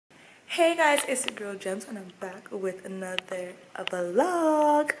Hey guys, it's your girl Gems and I'm back with another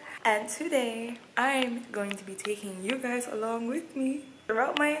vlog. And today I'm going to be taking you guys along with me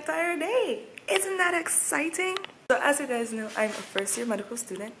throughout my entire day. Isn't that exciting? So as you guys know, I'm a first year medical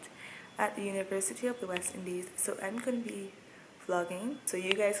student at the University of the West Indies. So I'm going to be vlogging so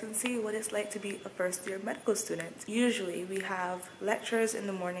you guys can see what it's like to be a first year medical student. Usually we have lectures in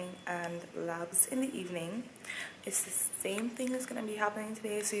the morning and labs in the evening. It's the same thing that's going to be happening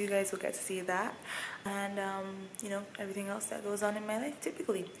today, so you guys will get to see that and you know, everything else that goes on in my life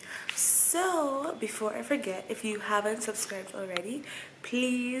typically. So before I forget, if you haven't subscribed already,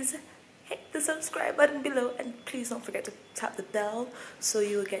 please hit the subscribe button below and please don't forget to tap the bell so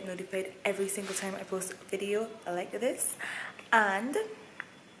you will get notified every single time I post a video like this. And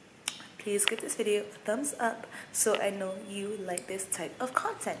please give this video a thumbs up so I know you like this type of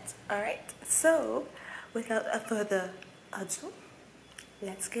content. Alright, so without a further ado,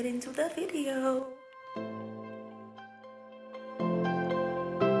 let's get into the video.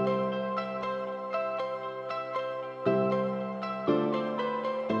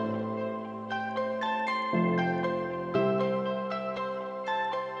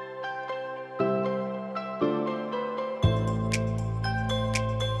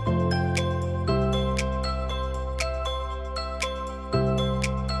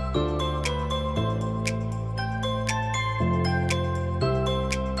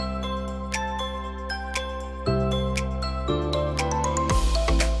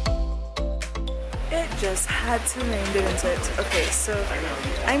 Just had to rain, didn't it? Okay, so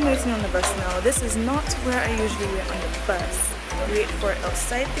I'm waiting on the bus now. This is not where I usually wait on the bus. I wait for it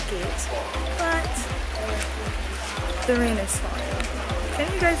outside the gate, but the rain is falling.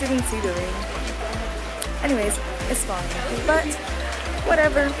 Can you guys even see the rain? Anyways, it's falling, but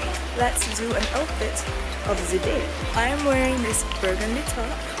whatever. Let's do an outfit of the day. I'm wearing this burgundy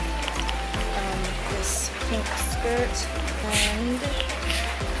top, this pink skirt, and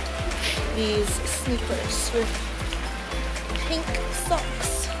these sneakers with pink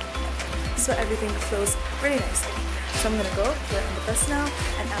socks, so everything flows really nicely. So I'm gonna go get on the bus now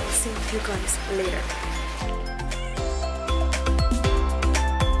and I will see you guys later.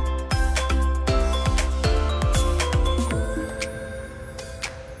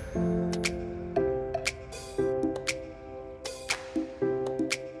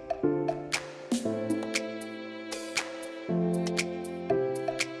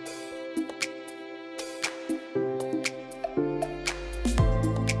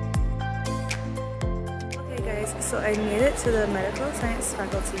 So I made it to the medical science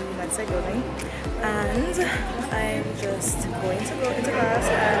faculty MedSci building and I'm just going to go into class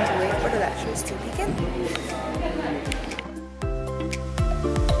and wait for the lectures to begin.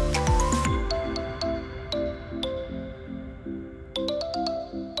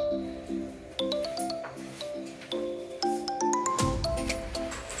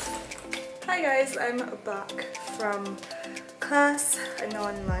 Hi guys, I'm back from class. I'm now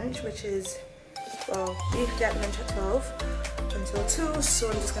on lunch, which is, well, we get lunch at 12 until 2, so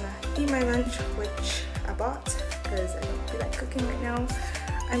I'm just gonna eat my lunch, which I bought because I don't feel like cooking right now.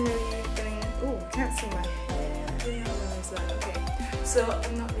 I'm really feeling, oh, I can't see my hair. I really haven't realized that. Okay, so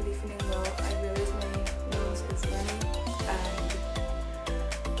I'm not really feeling well. I realized my nose is running and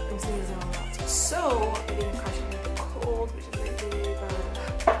I'm sneezing a lot. So I didn't catch it with the cold, which is really, really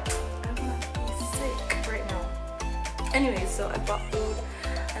bad. I'm gonna be sick right now. Anyway, so I bought food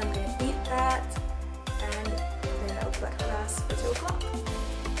and I'm gonna eat that. Back to class for 2 o'clock.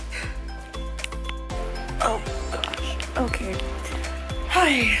 Oh gosh. Okay.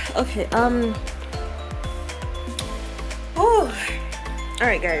 Hi. Okay. Oh. All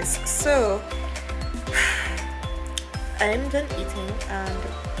right, guys. So I'm done eating, and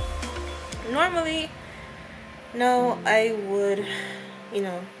normally, no, I would, you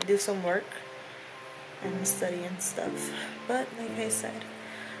know, do some work and study and stuff. But like I said,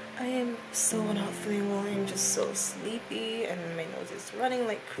 I am so not feeling well. I'm just so sleepy and my nose is running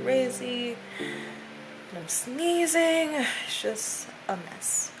like crazy and I'm sneezing. It's just a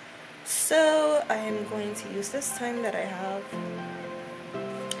mess. So I am going to use this time that I have.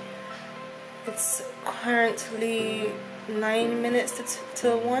 It's currently 9 minutes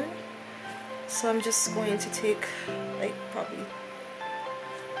to 1. So I'm just going to take like probably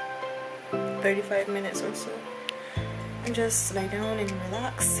 35 minutes or so and just lie down and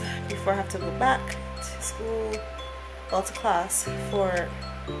relax before I have to go back to school, well, to class for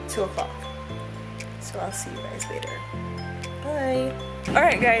 2 o'clock. So I'll see you guys later. Bye.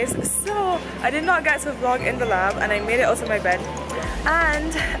 Alright guys, so I did not get to vlog in the lab and I made it out of my bed.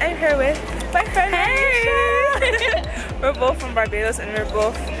 And I'm here with my friend. Hey! We're both from Barbados and we're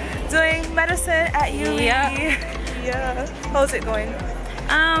both doing medicine at UE. Yep. Yeah. How's it going?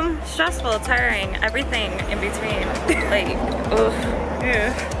 Stressful, tiring, everything in between. Like, oof.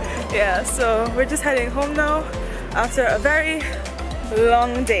 Yeah, so we're just heading home now after a very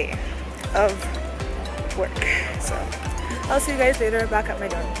long day of work. So I'll see you guys later back at my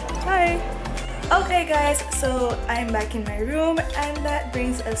dorm. Bye. Okay guys, so I'm back in my room and that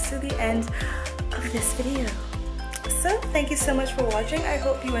brings us to the end of this video. So thank you so much for watching. I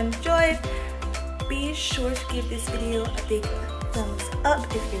hope you enjoyed. Be sure to give this video a big thumbs up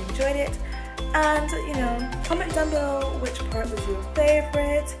if you enjoyed it, and you know, comment down below which part was your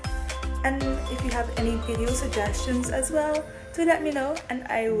favorite, and if you have any video suggestions as well, do let me know and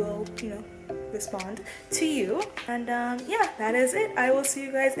I will, you know, respond to you. And yeah, that is it. I will see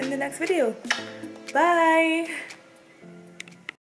you guys in the next video. Bye.